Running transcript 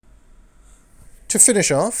To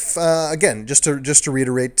finish off, again, just to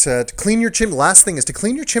reiterate, to clean your chimney. Last thing is to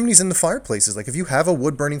clean your chimneys and the fireplaces. Like if you have a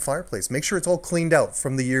wood burning fireplace, make sure it's all cleaned out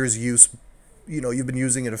from the year's use. You've been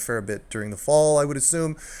using it a fair bit during the fall, I would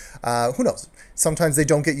assume. Who knows? Sometimes they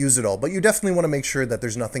don't get used at all, but you definitely want to make sure that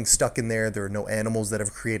there's nothing stuck in there. There are no animals that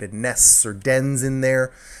have created nests or dens in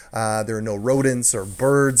there. There are no rodents or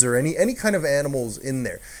birds or any kind of animals in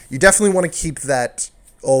there. You definitely want to keep that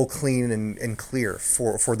all clean and clear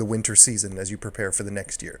for the winter season as you prepare for the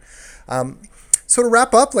next year. So to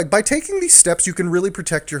wrap up, like by taking these steps, you can really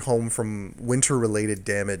protect your home from winter-related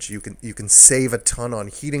damage. You can save a ton on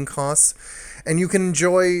heating costs, and you can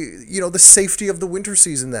enjoy the safety of the winter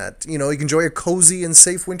season. That you can enjoy a cozy and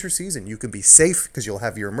safe winter season. You can be safe because you'll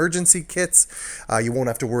have your emergency kits. You won't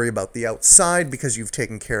have to worry about the outside because you've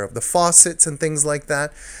taken care of the faucets and things like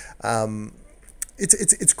that.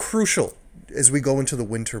 It's crucial as we go into the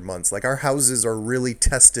winter months. Like our houses are really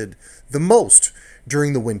tested the most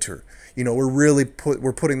during the winter.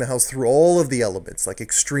 We're putting the house through all of the elements, like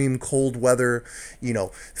extreme cold weather.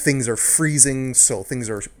 Things are freezing, so things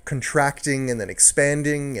are contracting and then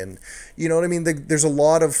expanding, and you know what I mean. There's a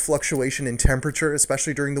lot of fluctuation in temperature,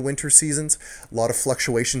 especially during the winter seasons. A lot of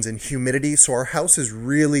fluctuations in humidity, so our house is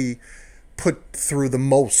really put through the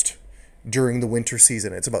most during the winter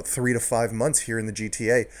season. It's about 3 to 5 months here in the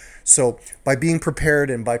GTA. So by being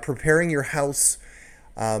prepared and by preparing your house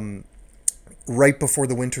right before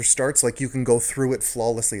the winter starts, like you can go through it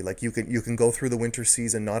flawlessly. Like you can go through the winter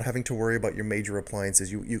season not having to worry about your major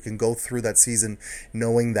appliances. You can go through that season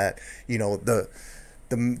knowing that the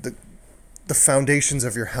foundations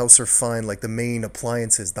of your house are fine. Like the main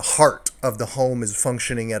appliances, the heart of the home is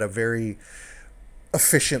functioning at a very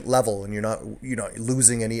efficient level, and you're not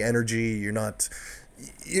losing any energy.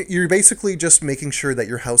 You're basically just making sure that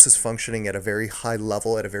your house is functioning at a very high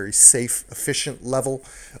level, at a very safe, efficient level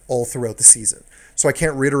all throughout the season. So I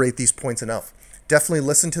can't reiterate these points enough. Definitely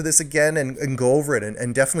listen to this again and go over it,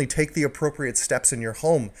 and definitely take the appropriate steps in your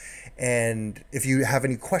home. And if you have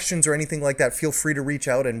any questions or anything like that, feel free to reach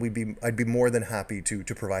out, and I'd be more than happy to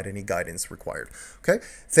provide any guidance required. Okay?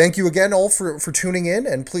 Thank you again all for tuning in,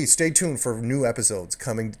 and please stay tuned for new episodes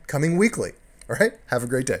coming weekly. All right? Have a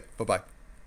great day. Bye-bye.